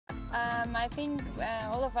I think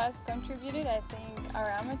all of us contributed. I think our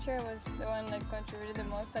amateur was the one that contributed the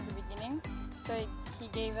most at the beginning. So he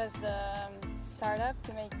gave us the startup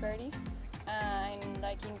to make birdies and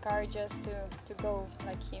like encourage us to go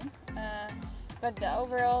like him. But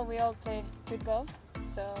overall, we all played good golf,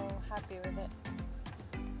 so happy with it.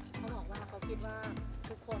 เขาบอกว่าเขาคิดว่า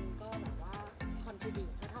ทุกคนก็แบบว่า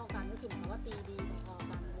contribute เท่ากันก็คือเหมือนว่าตีดีพอๆ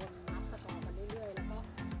กันวนนับสกอร์กันเรื่อยๆแล้วก็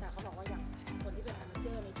แต่เขาบอกว่าอย่างคนที่เป็น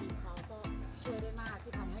amateur ในทีมเขาก็ช่วยได้มาก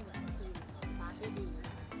ที่ทำให้เหมือนทีมสตาร์ทได้ดี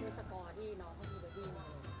ด้วยสกอร์ที่น้องเขามีเบอร์ดี้มา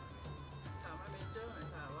เลยถามว่าเมเจอร์หน่อย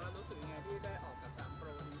ค่ะว่ารู้สึกยังไงที่ได้ออกกับ3โปร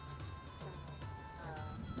นี้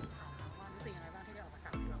ถามว่ารู้สึกยังไงบ้างที่ได้ออกกับ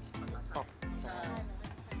3โปร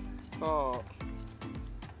ก็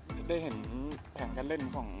ได้เห็นแผนการเล่น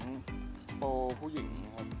ของโปรผู้หญิง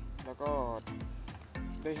ครับแล้วก็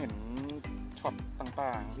ได้เห็นช็อตต่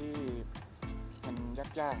างๆที่มันย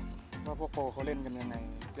ากๆว่าพวกโปรเขาเล่นกันยังไง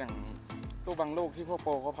อย่างลูกบางลูกที่พวกโป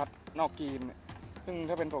รเขาพัดนอกกรีนซึ่ง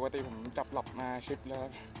ถ้าเป็นปกติผมจับหลับมาชิปแล้ว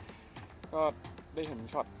ก็ได้เห็น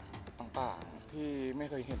ช็อตต่างๆที่ไม่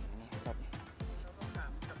เคยเห็นนะครับแล้วก็ถา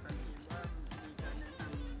มกับทางทีมว่ามีการแนะน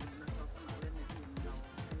ำนักกอล์ฟสมัครเล่นในทีมเรา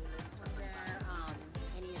ที่เล่น Was there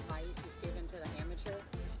any advice you've given to the amateur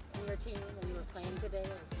in your team when you were playing today,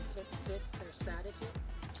 or some tips, tricks, or strategy?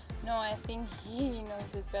 No, I think he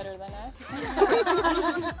knows it better than us.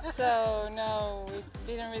 So no, we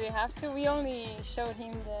didn't really have to. We only showed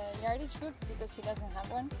him the yardage book because he doesn't have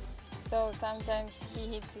one. So sometimes he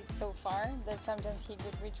hits it so far that sometimes he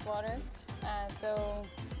could reach water. So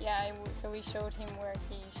yeah, so we showed him where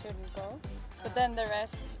he shouldn't go. But then the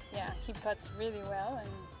rest, yeah, he putts really well,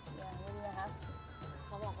 and yeah, we didn't have to. เ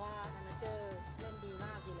ขาบอกว่า amateur เล่นดีม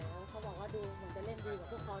ากอยู่แล้วเขาบอกว่าดูเหมือนจะเล่นดีกว่า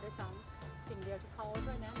พวกเขาด้วยซ้ำสิ่งเดียวที่เขา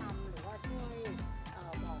ช่วยแนะนำหรือว่าช่วย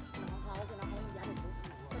บอกน้องเขาคือน้องเขามียัดเด็ก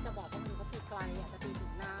ก็จะบอกว่ามีเขาตีไกลอาจจะตีถึ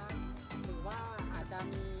งน้ำหรือว่าอาจจะ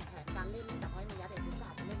มีแผนการเล่นแต่เขาไม่มียัดเด็กก็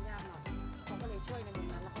อาจจะเล่นยากหน่อยเขาก็เลยช่วยในมุม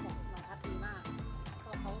นั้นแล้วเขาบอกน้องพัดดีมาก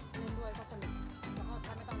ก็เขาเล่นด้วยก็สนุกแล้วก็ท่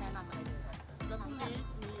านไม่ต้องแนะนำอะไรเลยแล้วพรุ่งนี้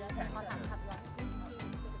มีแผนมาถามว่า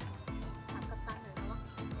ถามกัปตันหน่อยนะว่า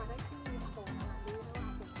เขาได้ที่โตนะรู้ไหมว่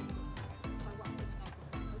าผมประวัติเป็นไง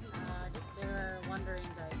They were wondering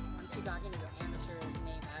like once you got your amateur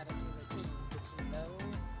name added to the team, did you know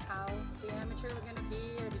how the amateur was going to be,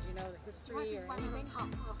 or did you know the history or anything?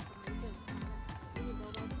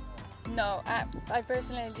 No, I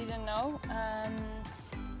personally didn't know.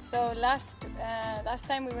 So last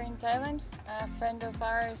time we were in Thailand, a friend of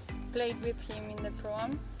ours played with him in the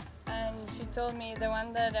Pro-Am, and she told me the one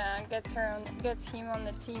that gets him on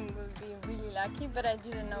the team will be really lucky, but I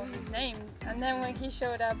didn't know his name. And then when he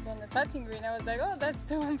showed up on the putting green, I was like, oh, that's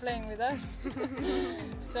the one playing with us.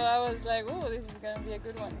 So I was like, oh, this is going to be a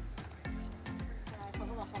good one. เขา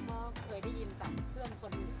ก็บอกเขาก็เคยได้ยินจากเพื่อนค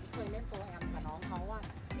นอื่นที่เคยเล่นโปรแอมกับน้องเขาว่า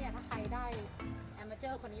เนี่ยถ้าใครได้แอมเมเจอ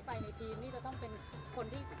ร์คนนี้ไปในทีมนี่จะต้องเป็นคน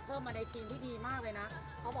ที่เพิ่มมาในทีมที่ดีมากเลยนะ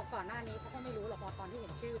เขาบอกก่อนหน้านี้เขาก็ไม่รู้หรอกพอตอนที่เห็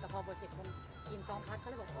นชื่อแต่พอเห็นคนทีมซ้อมพัดเขา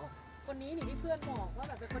เลยบอกโอ้คนนี้นี่ที่เพื่อนบอกว่า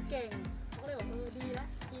แบบเป็นคนเก่งเขาก็เลยบอกดีแล้ว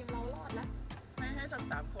ทีมเรารอดแล้วไม่ให้ทั้ง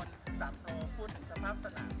3คน3โปรพูดถึงสภาพส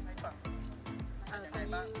นามให้ฟังCan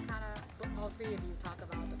you kind of all three of you talk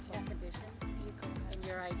about the course conditions and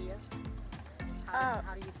your idea?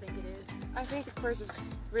 How do you think it is? I think the course is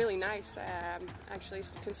really nice. Actually,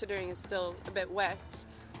 considering it's still a bit wet,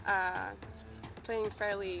 it's playing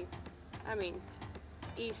fairly,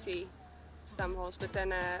 easy some holes. But then,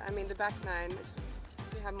 the back nine,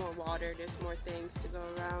 we have more water. There's more things to go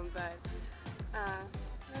around. But I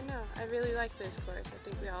don't know. I really like this course. I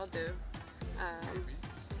think we all do.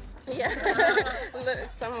 Yeah,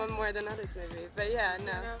 some more than others maybe. But yeah,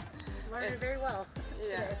 no. Learned very well.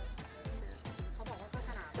 Yeah. เขาบอกว่าส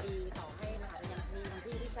นามดีต่อให้มันอาจจะยังมีบาง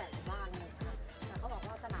ที่ที่แปลกบ้างเลยค่ะแต่เขาบอก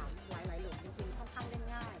ว่าสนามหลายๆหลุมจริงๆค่อนข้างเล่น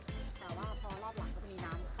ง่ายแต่ว่าพอรอบหลังก็จะมี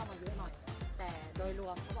น้ำเข้ามาเยอะหน่อยแต่โดยร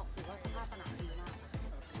วมเขาบอกถือว่าสภาพสนามดีมาก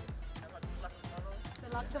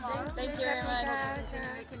Good luck tomorrow. Thank you very much.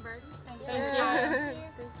 Making birdies. Thank you.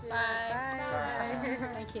 Bye. Bye.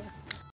 Thank you.